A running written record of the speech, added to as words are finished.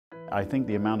I think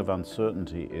the amount of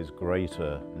uncertainty is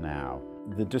greater now.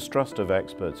 The distrust of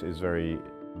experts is very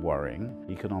worrying.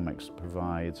 Economics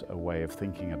provides a way of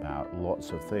thinking about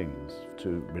lots of things.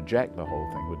 To reject the whole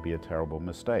thing would be a terrible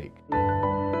mistake.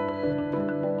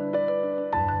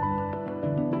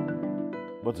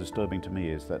 What's disturbing to me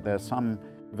is that there are some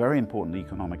very important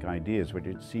economic ideas which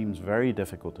it seems very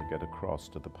difficult to get across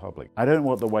to the public. I don't know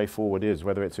what the way forward is,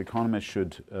 whether it's economists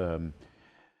should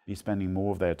be spending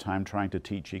more of their time trying to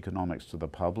teach economics to the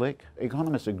public.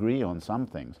 Economists agree on some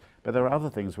things, but there are other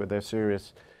things where there are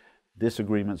serious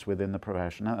disagreements within the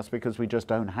profession, and that's because we just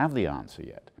don't have the answer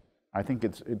yet. I think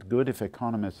it's good if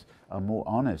economists are more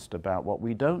honest about what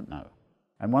we don't know.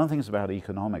 And one of the things about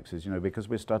economics is, because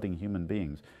we're studying human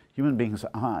beings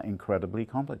are incredibly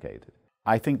complicated.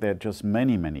 I think there are just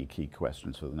many, many key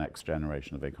questions for the next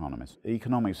generation of economists.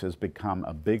 Economics has become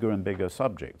a bigger and bigger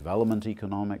subject. Development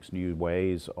economics, new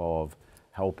ways of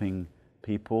helping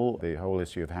people, the whole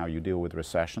issue of how you deal with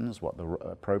recessions, what the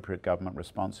appropriate government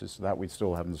response is to that. We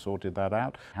still haven't sorted that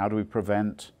out. How do we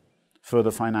prevent further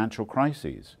financial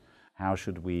crises? How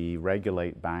should we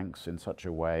regulate banks in such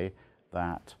a way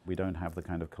that we don't have the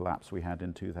kind of collapse we had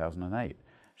in 2008?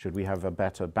 Should we have a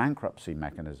better bankruptcy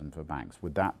mechanism for banks?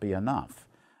 Would that be enough?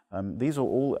 These are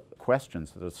all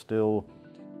questions that are still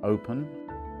open.